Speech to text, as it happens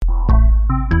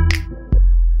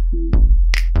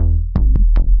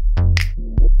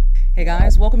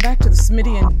guys. Welcome back to the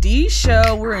Smitty and D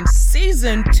Show. We're in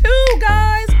season 2,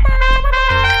 guys.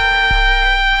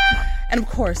 And of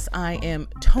course, I am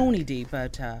Tony D.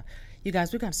 But you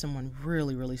guys, we got someone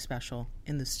really, really special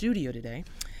in the studio today.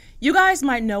 You guys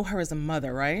might know her as a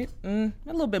mother, right? A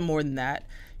little bit more than that.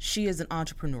 She is an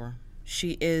entrepreneur.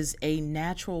 She is a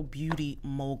natural beauty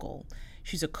mogul.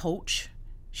 She's a coach.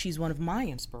 She's one of my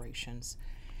inspirations.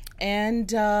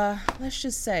 And let's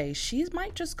just say she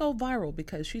might just go viral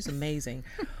because she's amazing.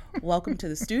 Welcome to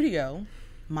the studio,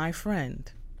 my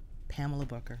friend, Pamela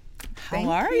Booker. How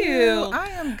are you? I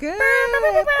am good.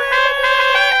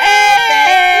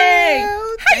 Hey!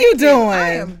 How you doing?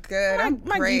 I am good.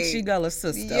 My Geechee Gullah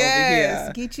sister over here.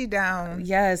 Yes, Geechee down.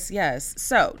 Yes.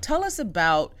 So tell us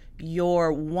about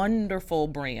your wonderful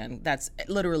brand that's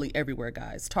literally everywhere,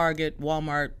 guys. Target,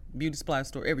 Walmart, beauty supply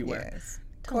store, everywhere. Yes.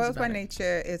 Coils by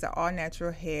Nature is an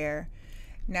all-natural hair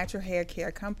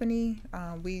care company.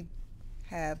 We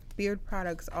have beard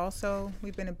products also.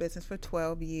 We've been in business for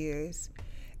 12 years.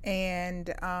 And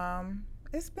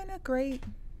it's been a great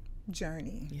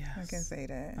journey. Yes. I can say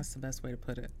that. That's the best way to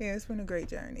put it. Yeah, it's been a great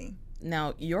journey.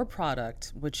 Now, your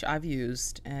product, which I've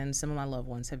used and some of my loved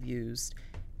ones have used,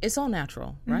 it's all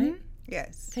natural, right? Mm-hmm.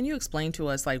 Yes. Can you explain to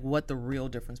us like what the real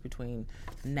difference between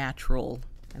natural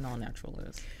and all natural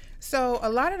is? So a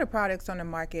lot of the products on the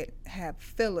market have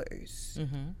fillers,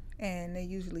 and they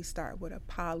usually start with a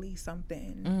poly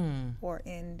something or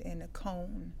end in a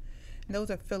cone. And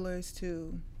those are fillers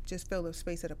to just fill the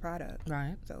space of the product.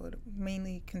 Right. So it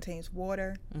mainly contains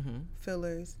water,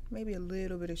 fillers, maybe a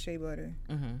little bit of shea butter,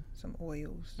 some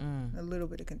oils, a little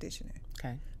bit of conditioner.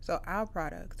 Okay. So our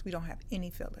products, we don't have any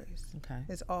fillers. Okay.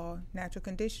 It's all natural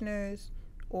conditioners,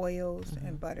 oils,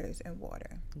 and butters and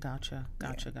water. Gotcha.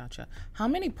 How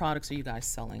many products are you guys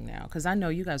selling now? Because I know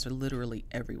you guys are literally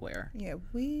everywhere. Yeah,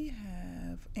 we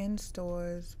have in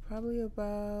stores probably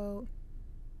about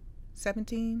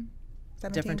 17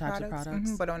 different types of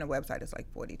products. But on the website it's like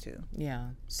 42. Yeah.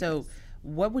 So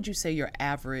what would you say your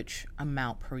average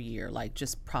amount per year, like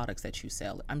just products that you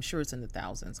sell? I'm sure it's in the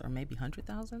thousands or maybe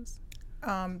 100,000s.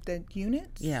 The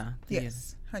units? Yeah.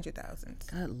 Yes, 100,000.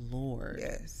 Good Lord.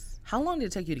 Yes. How long did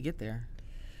it take you to get there?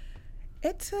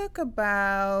 It took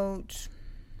about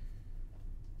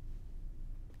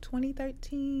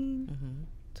 2013,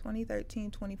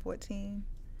 2014.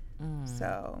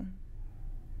 So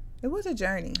it was a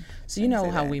journey. So you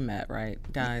know how we met, right,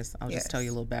 guys? I'll just tell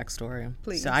you a little backstory.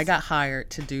 Please. So I got hired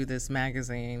to do this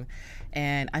magazine,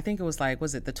 and I think it was like,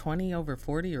 was it the 20 over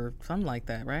 40 or something like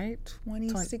that, right?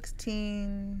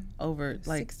 2016. Over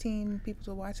like 16 people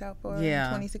to watch out for. Yeah.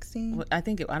 2016. I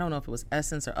think I don't know if it was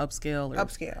Essence or Upscale.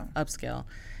 Upscale.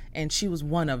 And she was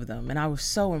one of them, and I was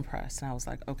so impressed. And I was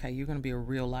like, okay, you're going to be a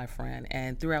real life friend.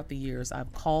 And throughout the years,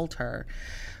 I've called her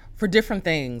for different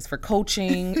things, for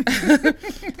coaching,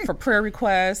 for prayer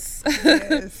requests,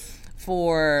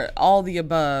 for all the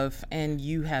above. And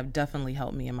you have definitely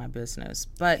helped me in my business.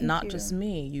 But not just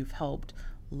me, you've helped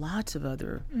lots of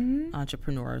other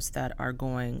entrepreneurs that are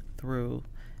going through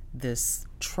this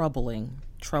troubling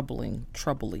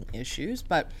issues.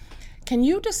 But can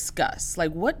you discuss,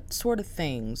 like, what sort of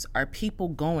things are people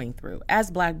going through as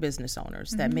Black business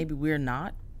owners that maybe we're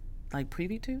not, like,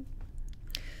 privy to?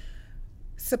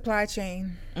 Supply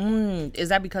chain. Is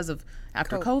that because of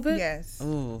after COVID? Yes.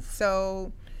 Ooh.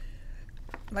 So,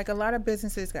 like, a lot of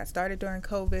businesses got started during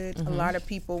COVID. A lot of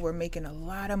people were making a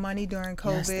lot of money during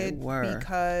COVID. Yes, they were.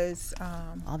 Because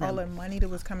all the money that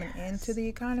was coming into the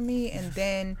economy, and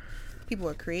then people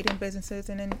were creating businesses,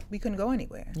 and then we couldn't go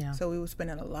anywhere. Yeah. So we were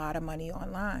spending a lot of money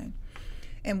online.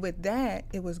 And with that,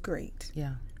 it was great.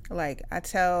 Yeah. Like, I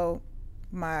tell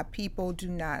my people,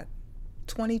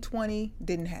 2020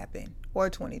 didn't happen, or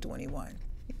 2021,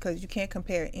 because you can't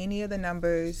compare any of the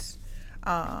numbers,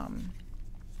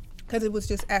 because it was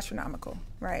just astronomical,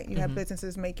 right? You have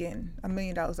businesses making $1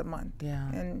 million a month,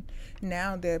 and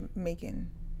now they're making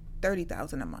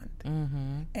 $30,000 a month.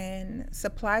 And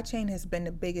supply chain has been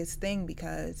the biggest thing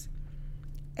because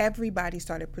everybody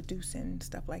started producing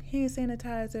stuff like hand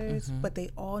sanitizers, but they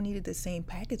all needed the same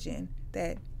packaging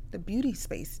that the beauty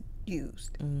space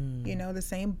used. You know, the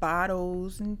same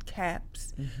bottles and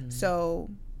caps. So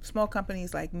small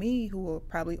companies like me, who will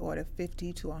probably order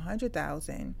 50 to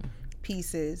 100,000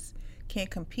 pieces, can't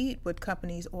compete with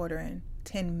companies ordering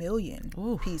 10 million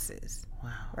pieces.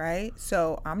 Wow. Right?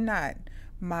 So I'm not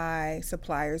my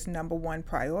supplier's number one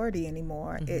priority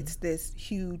anymore. It's this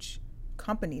huge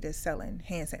company that's selling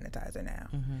hand sanitizer now.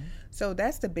 So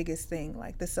that's the biggest thing,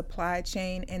 like the supply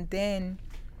chain. And then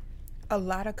a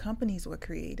lot of companies were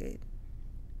created.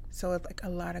 So like a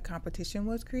lot of competition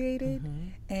was created,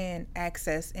 and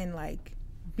access in like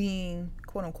being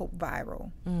quote unquote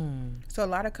viral. So a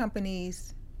lot of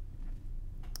companies,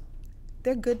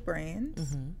 they're good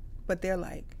brands, but they're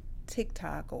like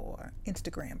TikTok or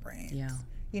Instagram brands. Yeah.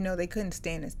 You know, they couldn't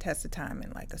stand the test of time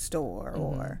in like a store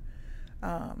or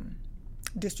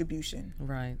distribution.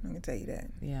 Right. I can tell you that.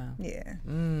 Yeah. Yeah.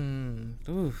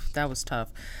 Oof, that was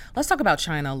tough. Let's talk about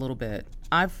China a little bit.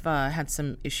 I've had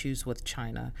some issues with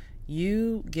China.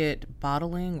 You get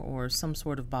bottling or some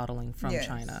sort of bottling from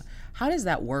China. How does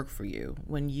that work for you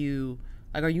when you,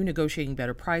 like, are you negotiating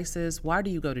better prices? Why do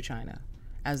you go to China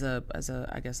as a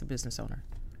I guess, a business owner?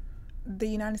 The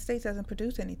United States doesn't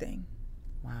produce anything.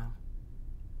 Wow.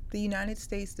 The United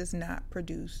States does not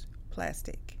produce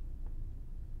plastic.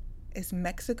 It's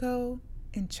Mexico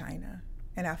and China.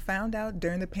 And I found out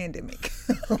during the pandemic.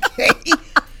 Okay?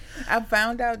 I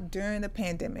found out during the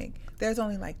pandemic. There's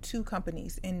only like 2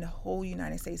 companies in the whole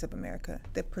United States of America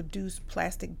that produce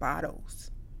plastic bottles.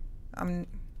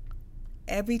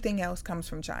 Everything else comes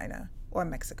from China or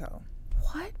Mexico.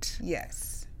 What?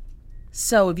 Yes.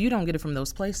 So if you don't get it from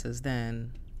those places,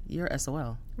 then you're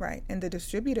SOL. Right. And the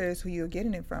distributors who you're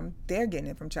getting it from, they're getting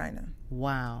it from China.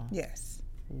 Wow. Yes.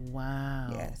 Wow.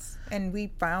 Yes. And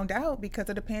we found out because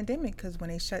of the pandemic, because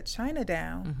when they shut China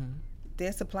down,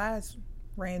 their supplies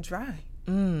ran dry.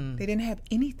 They didn't have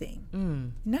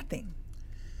anything. Nothing.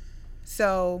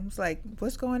 So it's like,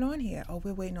 what's going on here? Oh,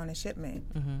 we're waiting on a shipment.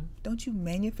 Don't you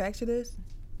manufacture this?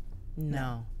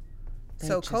 No.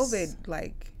 So COVID,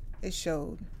 like, it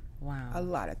showed wow, a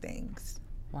lot of things.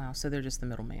 Wow. So they're just the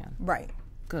middleman. Right.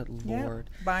 Good Lord.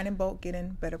 Yep. Buying in bulk,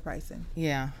 getting better pricing.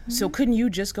 Yeah. So couldn't you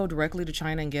just go directly to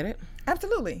China and get it?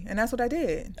 Absolutely. And that's what I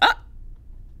did.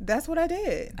 That's what I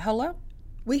did. Hello?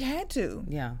 We had to.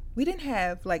 Yeah. We didn't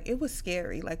have, like, it was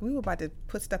scary. Like, we were about to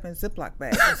put stuff in Ziploc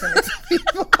bags and send it to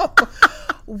people.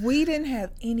 We didn't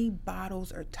have any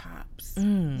bottles or tops,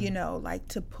 you know, like,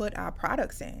 to put our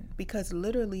products in. Because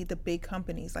literally the big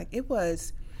companies, like, it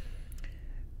was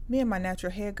me and my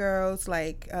natural hair girls,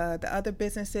 like, the other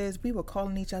businesses, we were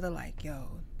calling each other like,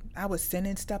 yo, I was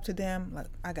sending stuff to them. Like,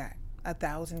 I got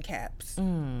 1,000 caps.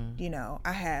 You know,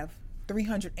 I have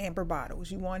 300 amber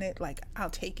bottles. You want it? Like, I'll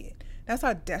take it. That's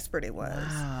how desperate it was.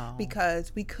 Wow.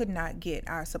 Because we could not get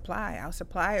our supply. Our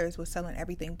suppliers were selling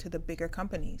everything to the bigger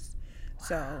companies. Wow.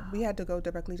 So we had to go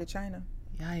directly to China.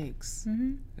 Yikes.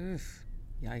 Oof.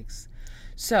 Yikes.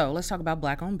 So let's talk about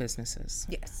Black-owned businesses.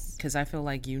 Yes. Because I feel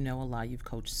like you know a lot. You've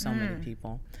coached so many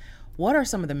people. What are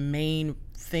some of the main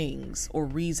things or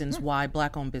reasons why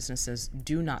Black-owned businesses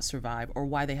do not survive or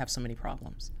why they have so many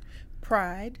problems?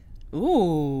 Pride.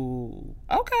 Ooh.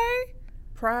 Okay.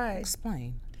 Pride.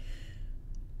 Explain.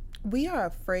 We are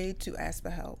afraid to ask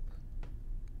for help.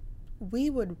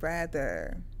 We would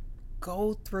rather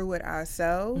go through it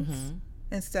ourselves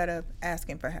instead of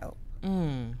asking for help.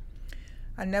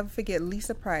 I'll never forget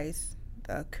Lisa Price,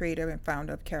 the creator and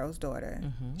founder of Carol's Daughter.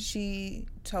 She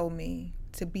told me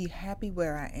to be happy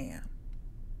where I am,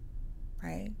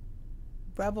 right?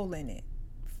 Revel in it,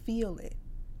 feel it,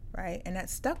 right? And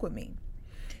that stuck with me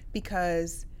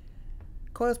because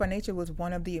Coils by Nature was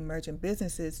one of the emerging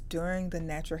businesses during the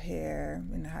natural hair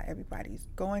and how everybody's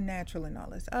going natural and all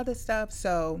this other stuff.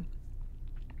 So,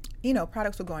 you know,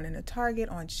 products were going into Target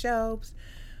on shelves,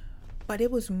 but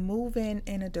it was moving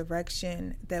in a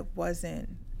direction that wasn't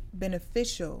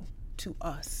beneficial to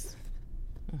us.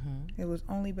 It was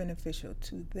only beneficial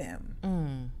to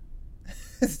them.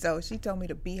 So she told me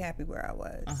to be happy where I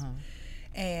was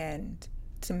and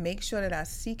to make sure that I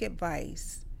seek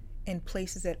advice in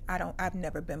places that I've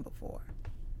never been before.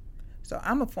 So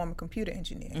I'm a former computer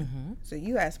engineer. So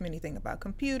you ask me anything about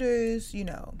computers, you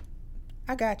know,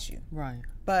 I got you. Right.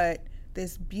 But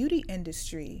this beauty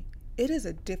industry, it is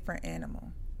a different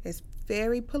animal. It's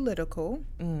very political,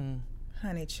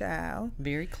 honey child.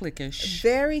 Very cliquish.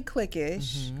 Very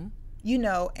cliquish, you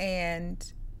know,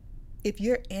 and if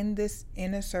you're in this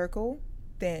inner circle,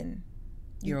 then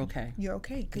you're okay. You're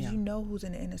okay because you know who's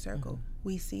in the inner circle.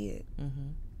 We see it.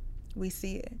 We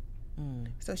see it.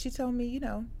 So she told me, you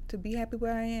know, to be happy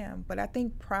where I am. But I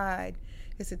think pride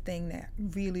is a thing that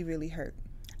really, really hurt.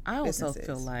 I also businesses.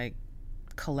 feel like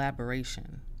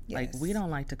collaboration. Yes. Like, we don't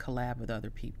like to collab with other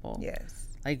people.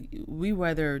 Yes. Like, we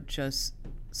rather just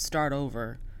start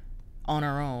over on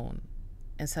our own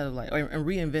instead of like, and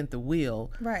reinvent the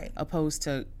wheel. Right. Opposed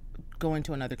to going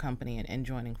to another company and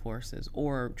joining forces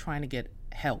or trying to get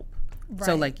help. Right.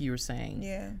 So like you were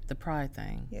saying, the pride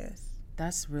thing. Yes.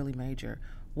 That's really major.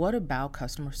 What about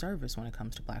customer service when it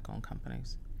comes to Black-owned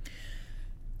companies?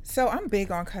 So I'm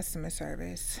big on customer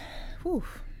service. Whew.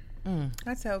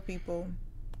 I tell people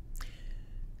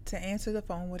to answer the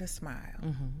phone with a smile.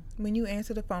 Mm-hmm. When you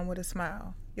answer the phone with a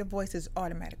smile, your voice is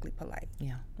automatically polite.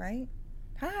 Yeah. Right?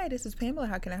 Hi, this is Pamela.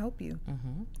 How can I help you?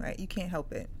 Mm-hmm. Right? You can't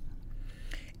help it.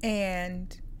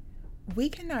 And we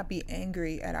cannot be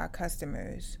angry at our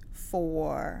customers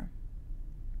for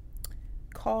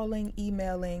calling,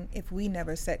 emailing, if we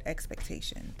never set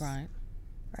expectations. Right.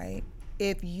 Right?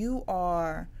 If you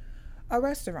are a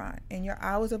restaurant and your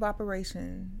hours of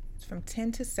operation is from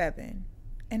 10 to 7,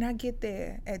 and I get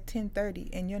there at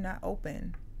 10:30 and you're not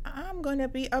open, I'm going to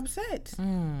be upset.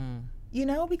 You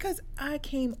know, because I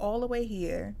came all the way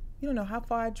here. You don't know how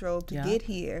far I drove to get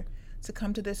here to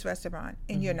come to this restaurant,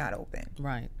 and you're not open.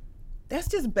 Right. That's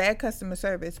just bad customer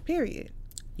service, period.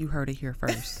 You heard it here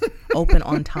first. Open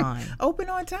on time. Open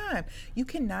on time. You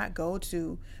cannot go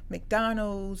to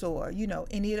McDonald's or, you know,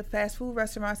 any of the fast food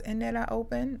restaurants and they're not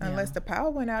open unless the power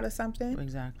went out or something.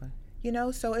 Exactly. You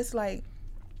know, so it's like,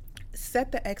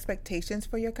 set the expectations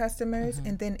for your customers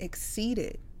and then exceed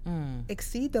it.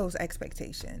 Exceed those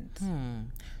expectations.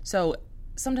 So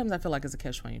sometimes I feel like it's a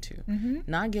catch-22.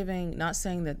 Not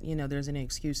saying that, you know, there's any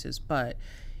excuses, but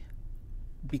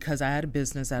because I had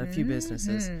a few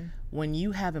businesses, when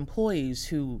you have employees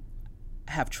who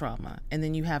have trauma and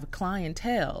then you have a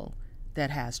clientele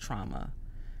that has trauma,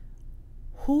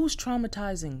 who's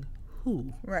traumatizing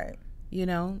who? Right. You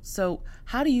know, so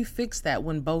how do you fix that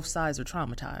when both sides are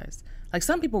traumatized? Like,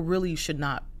 some people really should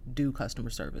not do customer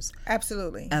service.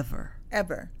 Absolutely. Ever.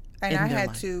 And I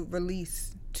had to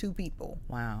release 2 people.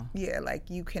 Wow. Yeah, like,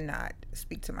 you cannot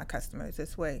speak to my customers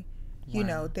this way. You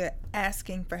know, they're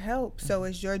asking for help. So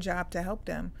it's your job to help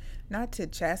them, not to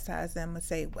chastise them and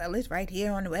say, well, it's right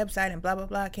here on the website and blah, blah,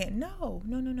 blah. I can't. No.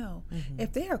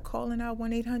 If they are calling our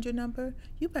 1-800 number,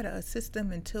 you better assist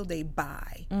them until they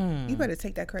buy. You better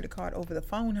take that credit card over the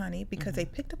phone, honey, because they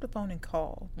picked up the phone and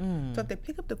called. So if they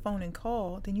pick up the phone and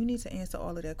call, then you need to answer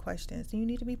all of their questions. And you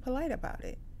need to be polite about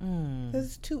it. Because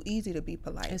it's too easy to be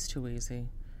polite. It's too easy.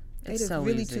 It is so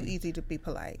really too easy to be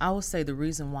polite. I will say the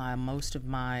reason why most of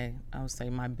my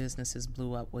businesses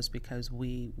blew up was because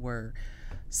we were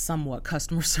somewhat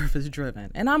customer service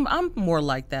driven. And I'm more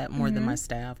like that, more than my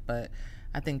staff, but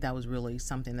I think that was really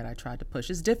something that I tried to push.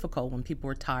 It's difficult when people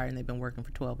are tired and they've been working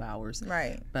for 12 hours.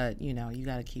 Right. But, you know, you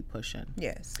got to keep pushing.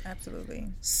 Yes,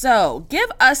 absolutely. So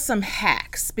give us some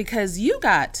hacks, because you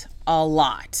got a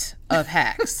lot of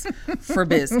hacks for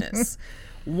business.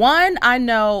 One I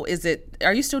know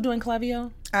are you still doing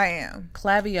Klaviyo? I am.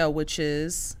 Klaviyo, which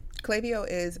is? Klaviyo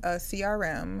is a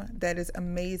CRM that is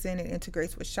amazing. It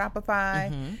integrates with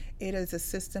Shopify. It is a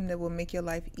system that will make your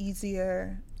life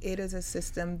easier. It is a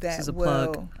system that this is a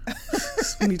will... plug.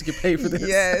 We need to get paid for this.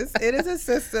 Yes, it is a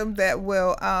system that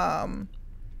will...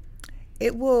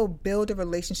 it will build a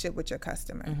relationship with your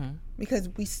customer, because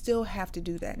we still have to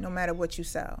do that no matter what you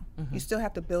sell. You still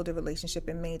have to build a relationship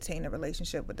and maintain a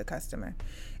relationship with the customer.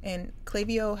 And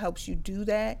Klaviyo helps you do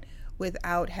that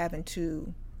without having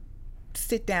to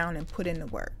sit down and put in the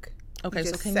work. Okay,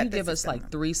 so can you give us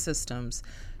like 3 systems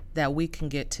that we can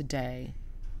get today,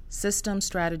 system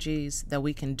strategies that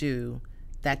we can do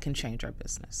that can change our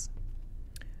business?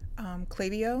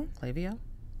 Klaviyo?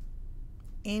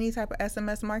 Any type of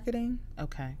SMS marketing.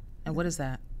 Okay. And what is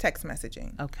that? Text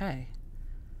messaging. Okay.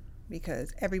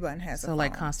 Because everyone has a phone. So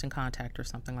like Constant Contact or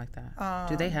something like that.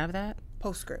 Do they have that?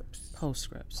 Postscripts.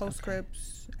 Okay.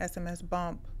 SMS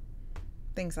bump,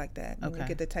 things like that. When you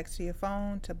get the text to your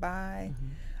phone to buy.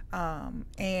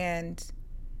 And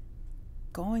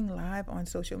going live on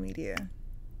social media.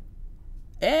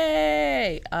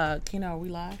 Hey! Kina, are we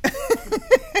live?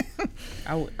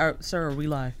 Sir, are we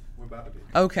live? We're about to be.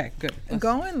 Okay, good.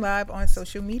 Going live on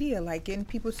social media, like getting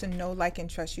people to know, like, and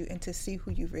trust you, and to see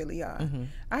who you really are.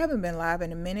 I haven't been live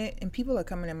in a minute, and people are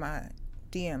coming in my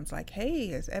DMs like, hey,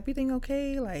 is everything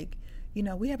okay? Like, you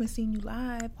know, we haven't seen you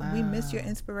live. Wow. We missed your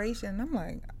inspiration. And I'm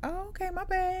like, oh, okay, my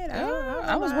bad.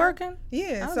 I was working.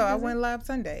 Yeah, I went live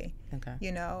Sunday. Okay.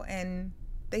 You know, and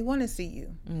they want to see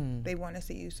you. They want to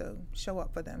see you, so show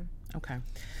up for them. Okay.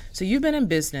 So you've been in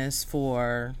business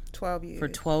for 12 years. For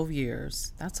 12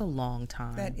 years. That's a long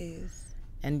time. That is.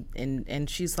 And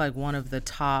she's like one of the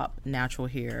top natural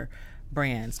hair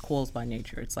brands, Coils by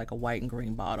Nature. It's like a white and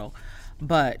green bottle.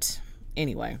 But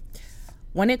anyway,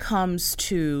 when it comes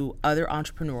to other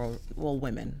entrepreneurial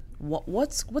women,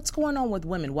 what's going on with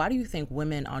women? Why do you think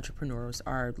women entrepreneurs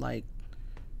are like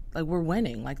we're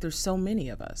winning? Like, there's so many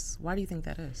of us. Why do you think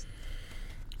that is?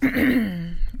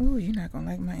 Ooh, you're not gonna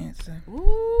like my answer.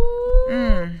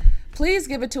 Ooh. Please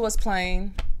give it to us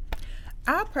plain.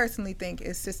 I personally think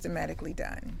it's systematically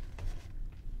done.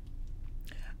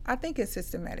 I think it's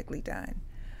systematically done.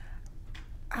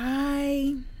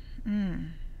 I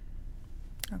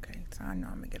Okay, so I know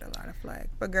I'm going to get a lot of flack.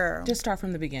 But girl. Just start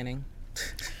from the beginning.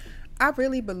 I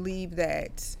really believe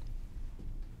that,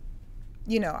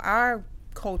 our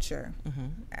culture,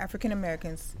 African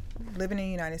Americans living in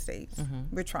the United States,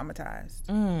 we're traumatized.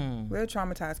 We're a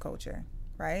traumatized culture,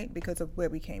 right? Because of where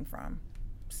we came from.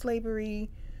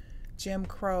 Slavery, Jim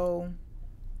Crow,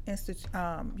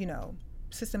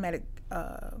 systematic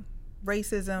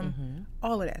racism,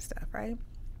 all of that stuff, right?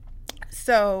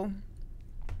 So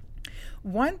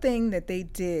one thing that they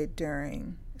did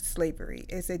during slavery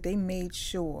is that they made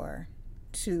sure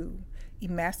to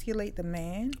emasculate the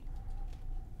man,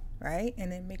 right?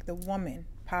 And then make the woman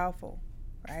powerful,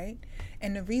 right?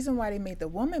 And the reason why they made the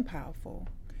woman powerful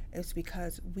is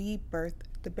because we birthed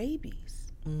the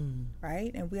babies,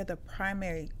 right? And we are the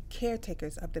primary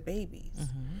caretakers of the babies.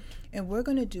 And we're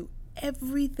going to do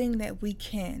everything that we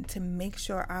can to make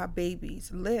sure our babies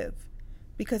live,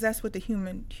 because that's what the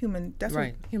human that's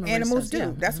right. What human animals do.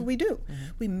 Yeah. That's what we do.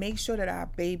 We make sure that our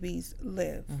babies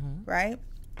live, right?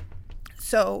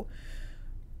 So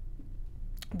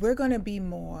we're going to be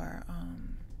more,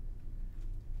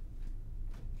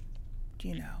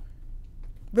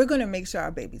 we're going to make sure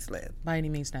our babies live. By any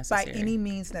means necessary. By any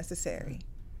means necessary,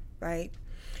 right?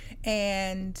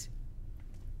 And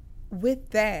with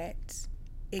that,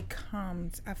 it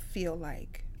comes, I feel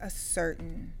like, a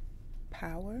certain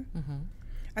power.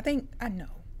 I know.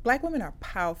 Black women are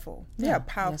powerful. We are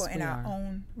powerful in our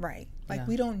own right. Like,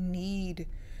 we don't need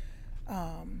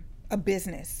a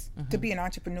business to be an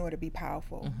entrepreneur to be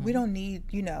powerful. We don't need,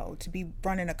 to be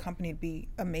running a company to be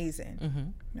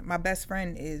amazing. My best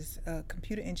friend is a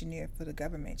computer engineer for the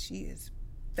government. She is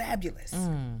fabulous,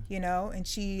 and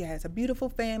she has a beautiful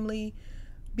family,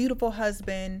 beautiful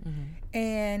husband,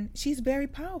 and she's very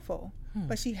powerful,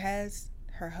 but she has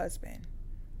her husband,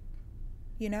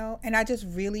 and I just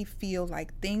really feel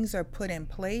like things are put in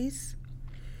place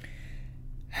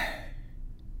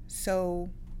so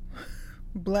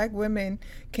Black women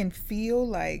can feel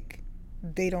like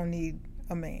they don't need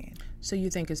a man. So you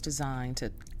think it's designed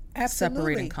to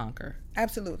separate and conquer?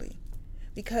 Absolutely.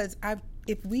 Because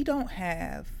if we don't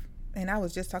have, and I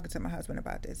was just talking to my husband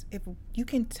about this, if you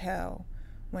can tell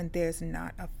when there's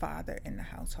not a father in the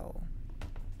household.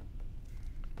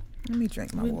 Let me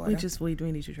drink my water.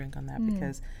 We need to drink on that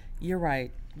because you're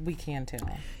right. We can tell.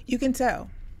 You can tell.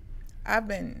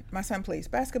 My son plays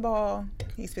basketball.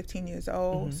 He's 15 years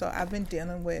old. So I've been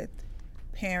dealing with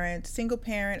single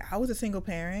parent. I was a single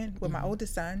parent with my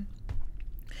oldest son.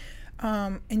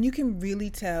 And you can really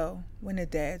tell when the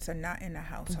dads are not in the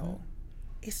household.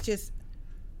 It's just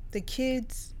the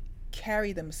kids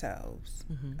carry themselves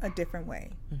a different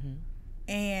way.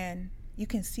 And you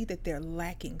can see that they're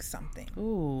lacking something.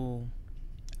 Ooh.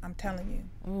 I'm telling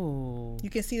you. Ooh. You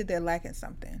can see that they're lacking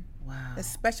something. Wow.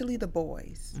 Especially the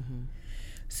boys.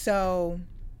 So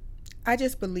I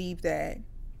just believe that,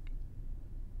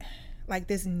 like,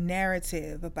 this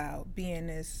narrative about being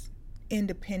this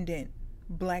independent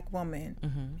Black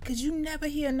woman, because you never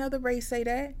hear another race say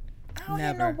that. I don't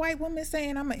hear no white woman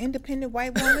saying I'm an independent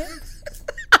white woman.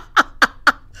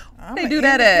 I'm they do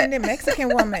that at independent Mexican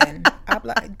woman. I'm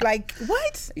like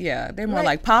what? Yeah, they're more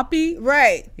like Poppy.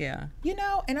 Right. Yeah.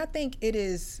 And I think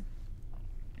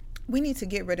we need to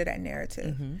get rid of that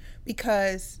narrative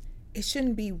because it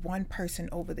shouldn't be one person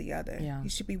over the other. Yeah. You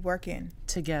should be working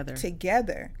together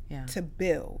to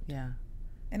build. Yeah.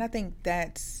 And I think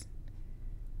that's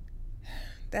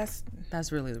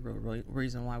really the real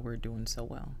reason why we're doing so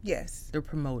well. Yes. They're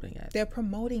promoting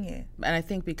it. And I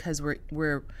think because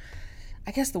we're I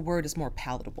guess the word is more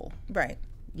palatable. Right.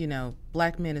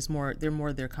 Black men they're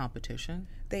more their competition.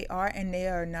 They are, and they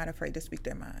are not afraid to speak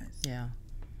their minds. Yeah.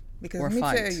 Because let me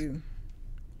tell you,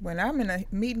 when I'm in a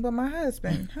meeting with my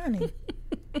husband, honey,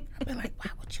 I'll be like, why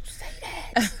would you say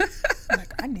that? I'm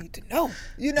like, I need to know.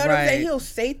 You know what I'm saying? He'll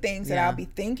say things that I'll be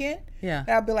thinking. Yeah.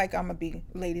 That I'll be like, I'm going to be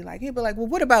ladylike. He'll be like, well,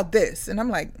 what about this? And I'm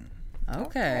like,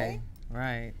 okay.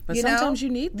 Right. But sometimes you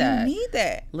need that. You need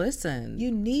that. Listen.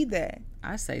 You need that.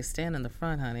 I say stand in the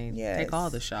front, honey. Yes. Take all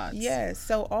the shots. Yes.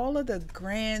 So all of the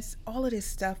grants, all of this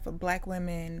stuff for Black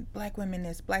women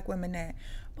this, Black women that.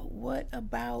 But what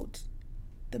about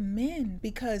the men?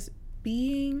 Because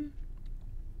being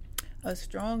a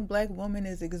strong Black woman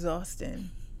is exhausting.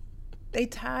 They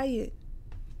tired.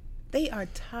 They are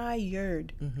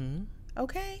tired.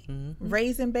 Okay?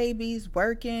 Raising babies,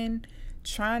 working,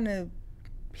 trying to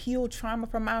heal trauma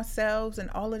from ourselves and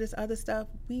all of this other stuff.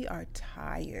 We are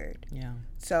tired. Yeah.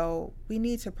 So we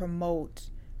need to promote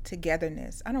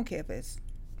togetherness. I don't care if it's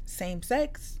same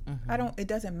sex. It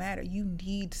doesn't matter. You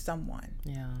need someone.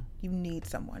 Yeah. You need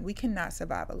someone. We cannot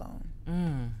survive alone.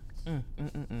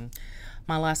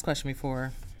 My last question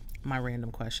before my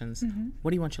random questions.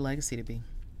 What do you want your legacy to be?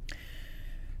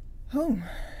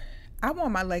 I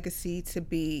want my legacy to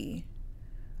be,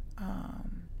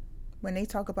 when they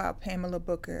talk about Pamela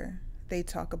Booker, they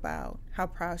talk about how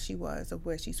proud she was of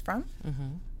where she's from.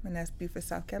 And that's Beaufort,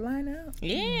 South Carolina.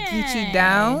 Yeah. Get you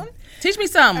down. Teach me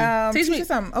some. Teach me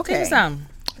some. Okay. Teach me some.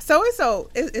 So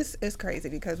it's crazy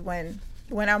because when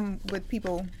I'm with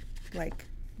people, like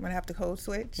when I have to code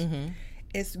switch,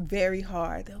 it's very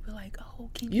hard. They'll be like,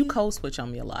 "Oh, can you code switch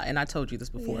on me a lot," and I told you this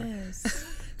before. Yes.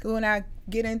 When I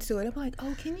get into it, I'm like,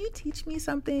 "Oh, can you teach me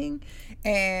something?"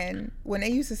 And when they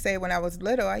used to say when I was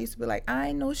little, I used to be like, "I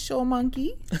ain't no show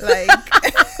monkey," like.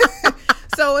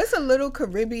 So it's a little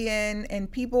Caribbean,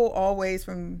 and people always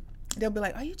they'll be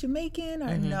like, "Are you Jamaican?"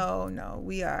 Or no,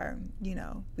 we are.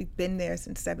 We've been there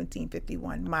since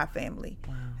 1751. My family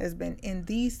has been in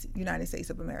these United States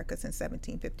of America since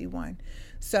 1751.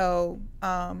 So,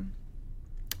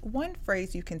 one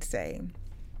phrase you can say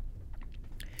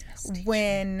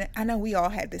when I know we all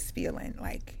had this feeling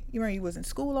like you was in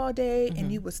school all day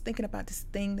and you was thinking about this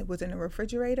thing that was in the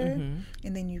refrigerator,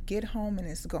 and then you get home and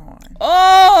it's gone.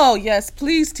 Oh yes,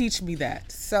 please teach me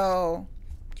that. So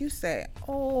you say,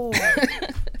 "Oh,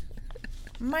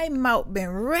 my mouth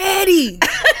been ready."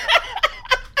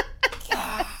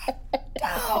 God,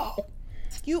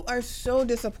 you are so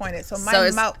disappointed. So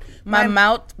my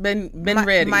mouth been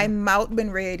ready. My mouth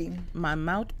been ready. My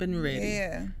mouth been ready.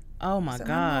 Yeah. Oh my gosh.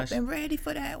 My mouth been ready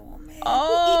for that. Oh man. Oh.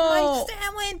 Who eat my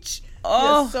sandwich?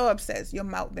 Oh. You're so obsessed. Your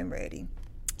mouth been ready.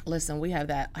 Listen, we have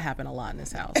that happen a lot in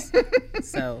this house.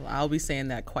 So I'll be saying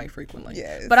that quite frequently.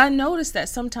 Yes. But I noticed that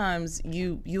sometimes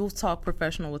you'll talk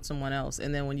professional with someone else,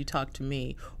 and then when you talk to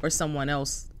me or someone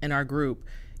else in our group,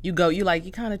 you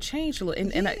kind of change a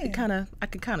little, and I can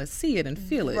kind of see it and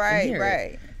feel it. Right, and hear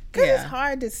right. it. Because it's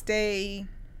hard to stay.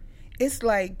 It's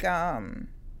like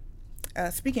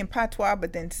speaking patois,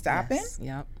 but then stopping. Yes,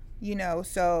 yep.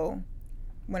 So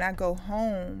when I go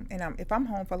home, and if I'm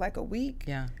home for like a week,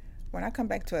 when I come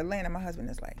back to Atlanta, my husband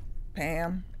is like,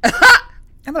 "Pam."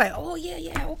 I'm like, "Oh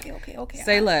yeah, okay.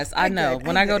 Say less. I know.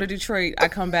 When I go to Detroit, I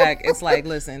come back. It's like,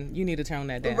 listen, you need to tone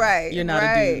that down. Right. You're not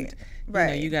a dude.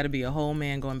 Right. You got to be a whole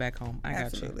man going back home. I got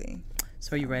Absolutely. you.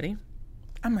 So are you ready?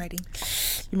 I'm ready.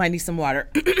 You might need some water.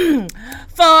 For random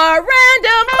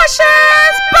questions.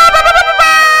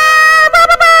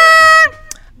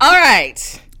 All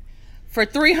right. For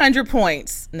 300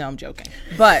 points. No, I'm joking.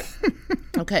 But,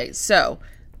 okay, so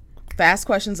fast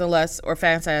questions or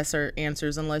fast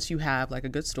answers unless you have like a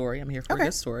good story. I'm here for a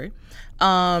good story.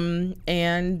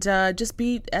 And just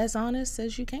be as honest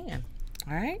as you can.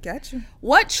 All right? Got you.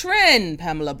 What trend,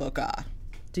 Pamela Booker,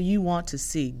 do you want to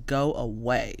see go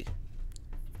away?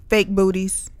 Fake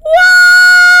booties.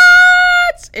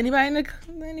 What? Anybody in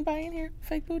here?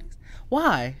 Fake booties?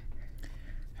 Why?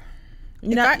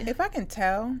 If I can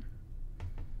tell,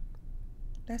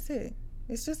 that's it.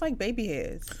 It's just like baby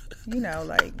hairs.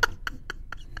 Like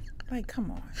come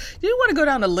on. You want to go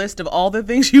down the list of all the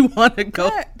things you want to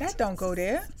go? That don't go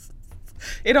there.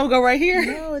 It don't go right here?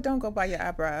 No, it don't go by your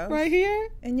eyebrows. Right here?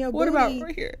 And your what booty about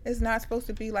right here? It's not supposed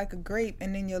to be like a grape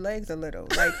and then your legs a little.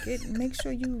 Like make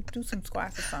sure you do some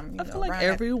squats or something. I feel like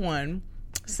everyone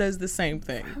says the same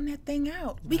thing. Round that thing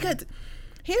out. Because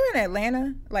here in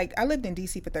Atlanta, like I lived in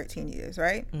DC for 13 years,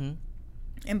 right?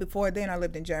 And before then I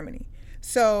lived in Germany.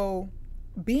 So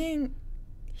being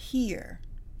here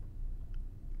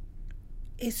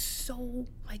is so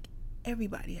like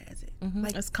everybody has it.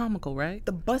 Like it's comical, right?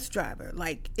 The bus driver,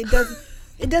 like it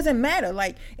doesn't matter.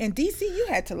 Like in DC, you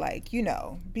had to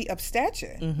be of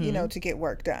stature, to get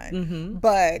work done.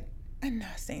 But I'm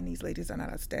not saying these ladies are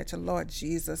not of stature, Lord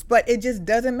Jesus. But it just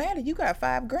doesn't matter. You got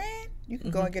 $5,000, you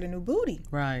can go and get a new booty.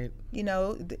 Right.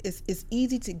 It's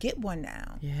easy to get one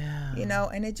now. Yeah.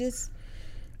 And it just,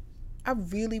 I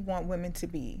really want women to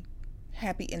be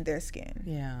happy in their skin.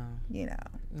 Yeah. Yeah.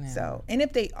 So, and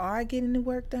if they are getting the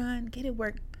work done, get it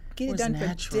done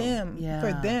natural.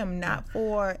 For them, not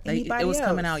for anybody else. It was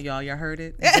coming out, y'all. Y'all heard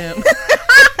it?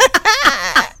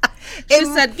 She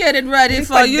said, "Get it ready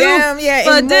for you." Them, yeah.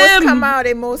 For them.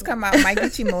 It most come out. My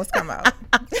Gucci most come out.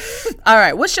 All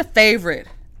right. What's your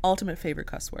ultimate favorite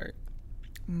cuss word?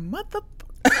 Mother.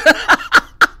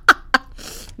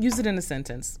 Use it in a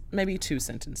sentence. Maybe 2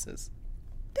 sentences.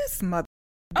 This mother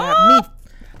got me.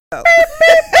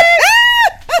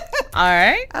 All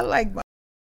right. I like.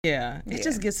 Yeah. It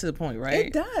just gets to the point, right?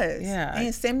 It does. Yeah.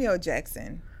 And Samuel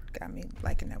Jackson got me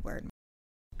liking that word.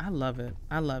 I love it.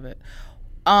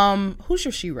 Who's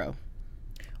your shero?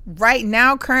 Right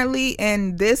now, currently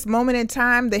in this moment in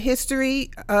time, the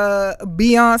history,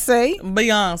 Beyonce.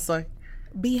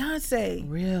 Beyonce.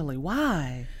 Really?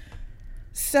 Why?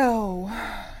 So,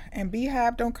 and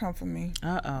Beehive, don't come for me.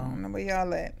 Uh-oh. I don't know where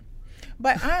y'all at.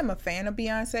 But I am a fan of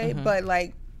Beyonce, but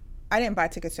like, I didn't buy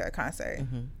tickets to her concert,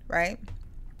 right?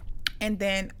 And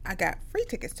then I got free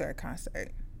tickets to her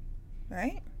concert,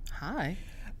 right? Hi.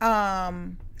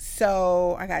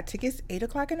 So I got tickets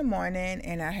 8:00 in the morning,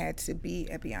 and I had to be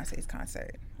at Beyonce's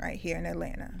concert right here in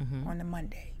Atlanta on the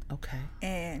Monday. Okay.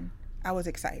 And I was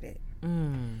excited.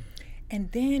 And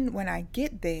then when I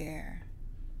get there,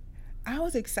 I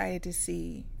was excited to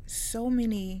see so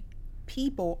many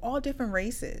people, all different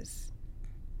races,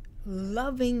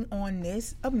 loving on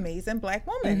this amazing Black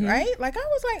woman, right? Like, I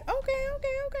was like,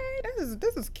 okay,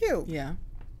 this is cute. Yeah.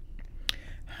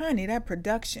 Honey, that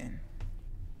production.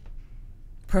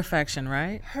 Perfection,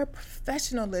 right? Her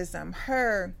professionalism,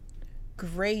 her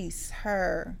grace,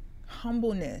 her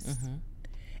humbleness.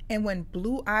 And when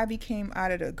Blue Ivy came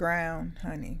out of the ground,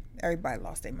 honey, everybody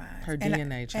lost their mind. Her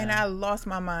DNA, child. And I lost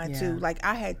my mind too. Like,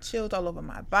 I had chills all over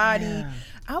my body. Yeah.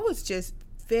 I was just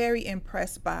very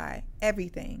impressed by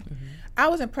everything. I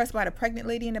was impressed by the pregnant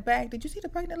lady in the back. Did you see the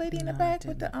pregnant lady in the back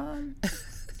with the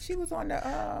she was on the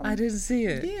I didn't see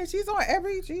it. Yeah, she's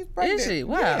pregnant. Is she?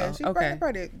 Wow. Yeah, she's Okay.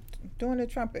 pregnant doing the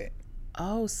trumpet.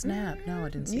 Oh, snap. No, I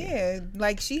didn't see it. Yeah,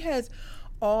 like, she has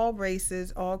all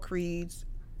races, all creeds,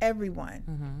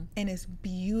 everyone. And it's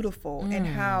beautiful. And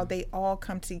how they all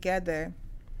come together.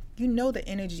 You know the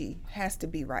energy has to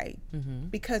be right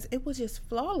because it was just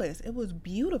flawless. It was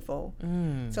beautiful.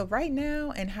 So right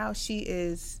now, and how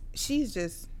she's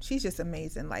just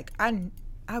amazing. Like, I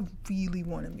really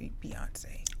want to meet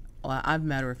Beyonce. Well, I've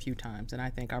met her a few times, and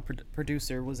I think our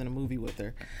producer was in a movie with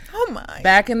her. Oh my!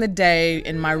 Back in the day,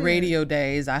 in my radio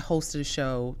days, I hosted a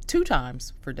show 2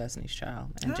 times for Destiny's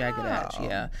Child and Jagged Edge.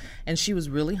 Yeah, and she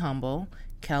was really humble.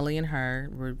 Kelly and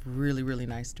her were really, really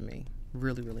nice to me.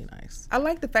 Really, really nice. I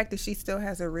like the fact that she still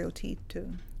has her real teeth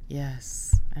too.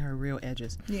 Yes, and her real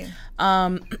edges. Yeah.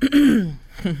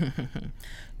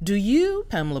 Do you,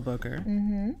 Pamela Booker,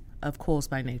 of course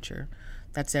by nature,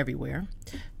 that's everywhere,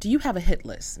 do you have a hit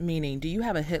list? Meaning, do you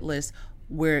have a hit list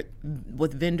where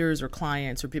with vendors or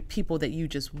clients or people that you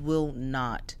just will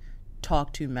not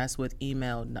talk to, mess with,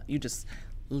 email, you just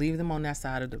leave them on that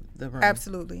side of the room?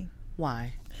 Absolutely.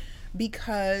 Why?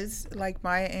 Because, like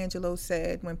Maya Angelou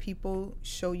said, when people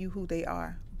show you who they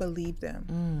are, believe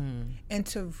them. And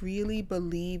to really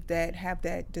believe that, have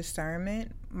that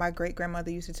discernment, my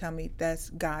great-grandmother used to tell me, that's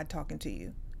God talking to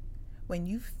you. When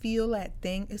you feel that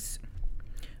thing, it's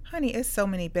so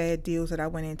many bad deals that I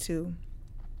went into.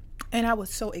 And I was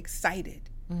so excited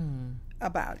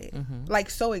about it. Like,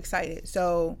 so excited.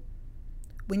 So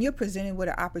when you're presented with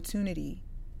an opportunity,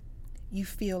 you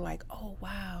feel like, oh,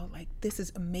 wow, like, this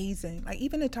is amazing. Like,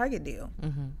 even the Target deal,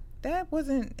 that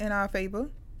wasn't in our favor.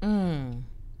 No,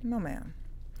 ma'am.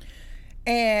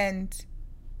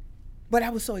 But I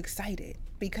was so excited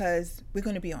because we're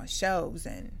going to be on shows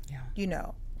and, you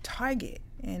know, Target.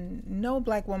 And no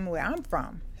Black woman where I'm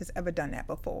from has ever done that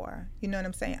before. You know what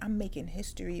I'm saying? I'm making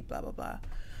history, blah, blah, blah.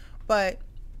 But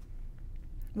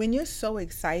when you're so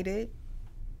excited,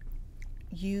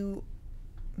 you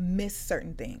miss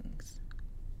certain things.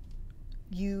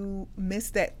 You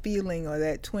miss that feeling or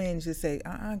that twinge to say,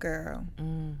 girl,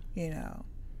 you know.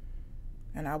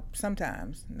 And I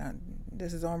sometimes, now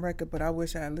this is on record, but I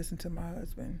wish I had listened to my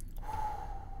husband.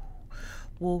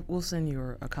 We'll send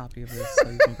you a copy of this so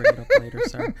you can bring it up later,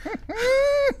 sir.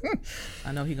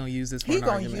 I know he's going to use this for an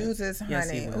argument. He's going to use this, honey. Yes,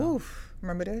 he will. Oof.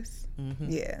 Remember this?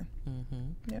 Yeah.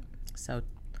 Yep. So,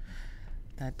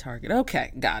 that Target.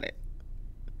 Okay, got it.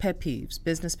 Pet peeves,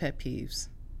 business pet peeves.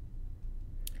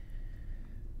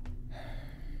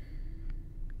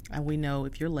 And we know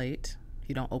if you're late, if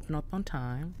you don't open up on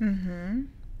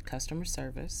time, customer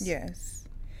service. Yes.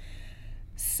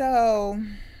 So,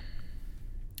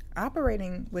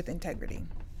 operating with integrity.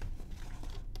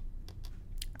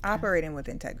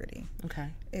 Okay.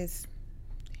 It's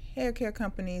hair care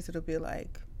companies, it'll be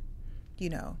like, you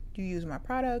know, you use my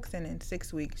products and in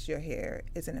 6 weeks your hair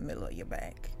is in the middle of your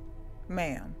back.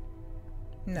 Ma'am,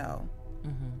 no.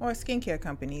 Or skincare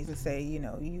companies will say, you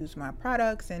know, you use my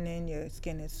products and then your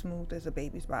skin is smooth as a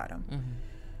baby's bottom.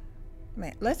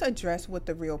 Man, let's address what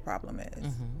the real problem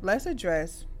is. Let's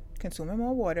address consuming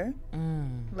more water.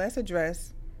 Let's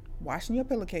address washing your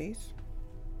pillowcase.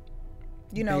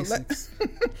 You know,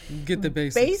 get the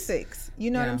basics. Basics.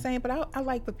 You know what I'm saying? But I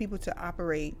like for people to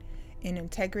operate in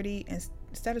integrity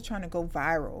instead of trying to go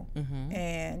viral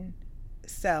and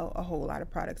sell a whole lot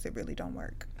of products that really don't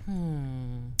work.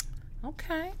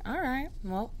 Okay. All right.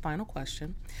 Well, final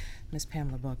question. Miss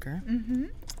Pamela Booker,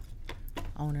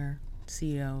 owner,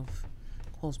 CEO of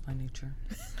Coals by nature.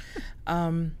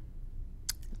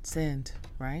 Sinned,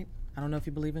 right? I don't know if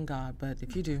you believe in God, but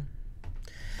if you do,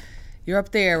 you're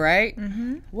up there, right?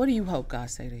 Mm-hmm. What do you hope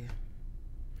God say to you?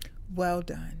 Well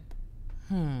done.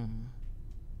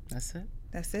 That's it?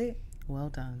 That's it. Well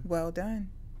done. Well done.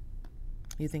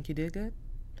 You think you did good?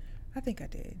 I think I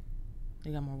did.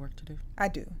 You got more work to do? I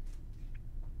do.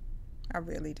 I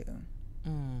really do.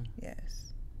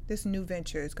 Yes. This new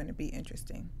venture is going to be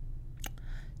interesting.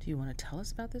 Do you want to tell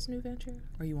us about this new venture,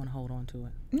 or you want to hold on to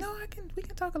it? No, we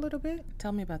can talk a little bit.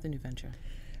 Tell me about the new venture.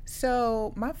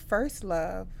 So my first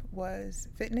love was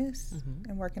fitness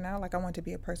and working out. Like, I wanted to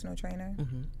be a personal trainer.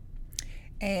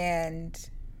 And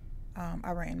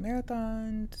I ran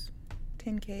marathons,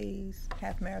 10Ks,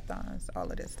 half marathons,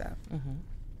 all of this stuff.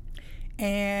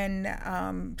 And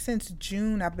since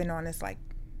June, I've been on this like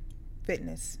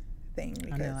fitness thing.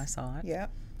 Because, I know, I saw it.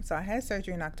 Yep. So I had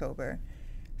surgery in October,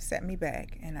 set me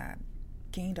back, and I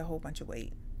gained a whole bunch of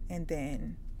weight. And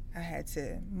then I had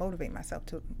to motivate myself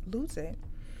to lose it.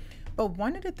 But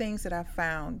one of the things that I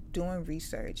found doing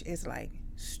research is like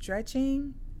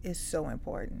stretching is so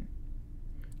important.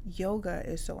 Yoga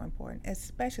is so important,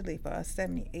 especially for us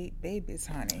 78 babies,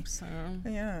 honey. So,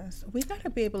 yes, we gotta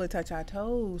be able to touch our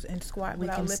toes and squat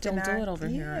without lifting our. We can still do it over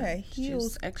here. Yeah,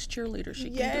 heels. She's ex-cheerleader.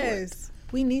 She can do it. Yes,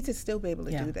 we need to still be able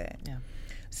to do that. Yeah.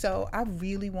 So I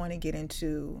really want to get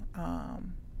into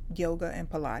yoga and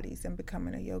Pilates and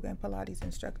becoming a yoga and Pilates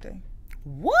instructor.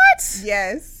 What?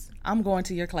 Yes. I'm going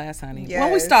to your class, honey. Yes.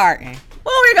 When we starting?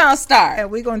 When we gonna start? And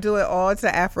we're gonna do it all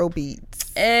to Afro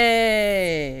beats.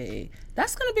 Hey.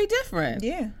 That's gonna be different.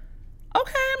 Yeah.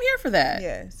 Okay, I'm here for that.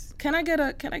 Yes. Can I get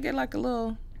like a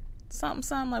little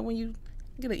something like when you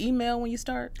get an email when you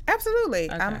start?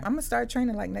 Absolutely. Okay. I'm gonna start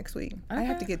training like next week. Okay. I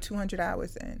have to get 200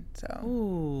 hours in. So.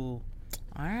 Ooh.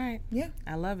 All right. Yeah.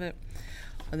 I love it.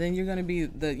 And then you're gonna be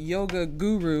the yoga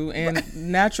guru and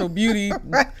natural beauty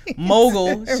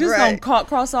mogul. She's gonna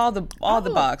cross all the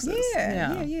boxes.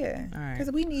 Yeah. All right.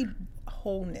 Because we need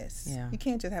wholeness. Yeah. You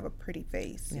can't just have a pretty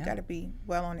face. Yeah. You got to be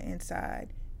well on the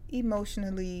inside,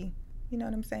 emotionally. You know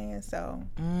what I'm saying? So,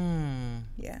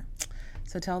 yeah.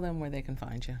 So tell them where they can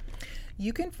find you.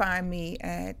 You can find me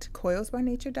at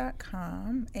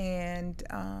coilsbynature.com and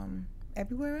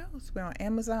everywhere else. We're on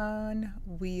Amazon.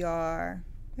 We are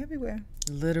everywhere.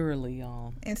 Literally,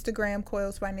 y'all. Instagram,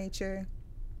 Coils by Nature.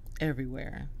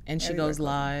 Everywhere. And she goes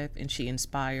live and she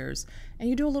inspires. And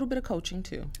you do a little bit of coaching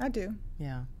too. I do.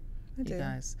 Yeah. I do. You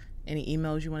guys, any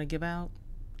emails you want to give out?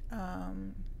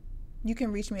 You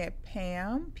can reach me at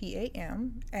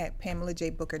P-A-M, at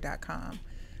PamelaJBooker.com.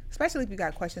 Especially if you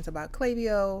got questions about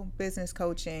Clavio, business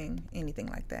coaching, anything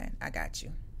like that. I got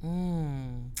you.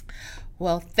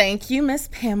 Well, thank you, Miss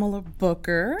Pamela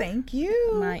Booker. Thank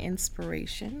you. My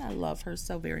inspiration. I love her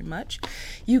so very much.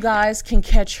 You guys can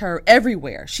catch her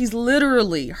everywhere. She's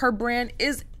literally, her brand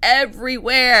is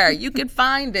everywhere. You can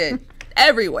find it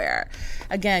everywhere.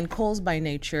 Again, Coals by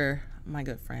Nature, my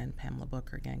good friend Pamela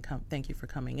Booker. Again, thank you for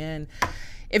coming in.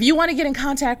 If you want to get in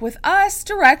contact with us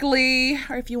directly,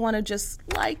 or if you want to just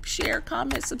like, share,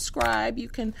 comment, subscribe, you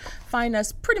can find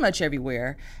us pretty much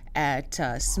everywhere at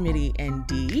Smitty and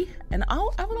D. And I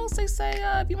would also say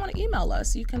if you want to email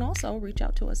us, you can also reach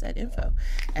out to us at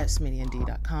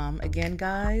info@smittyand.com. Again,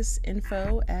 guys,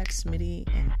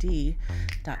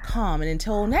 info@smittyand.com. And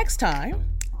until next time,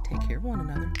 take care of one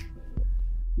another.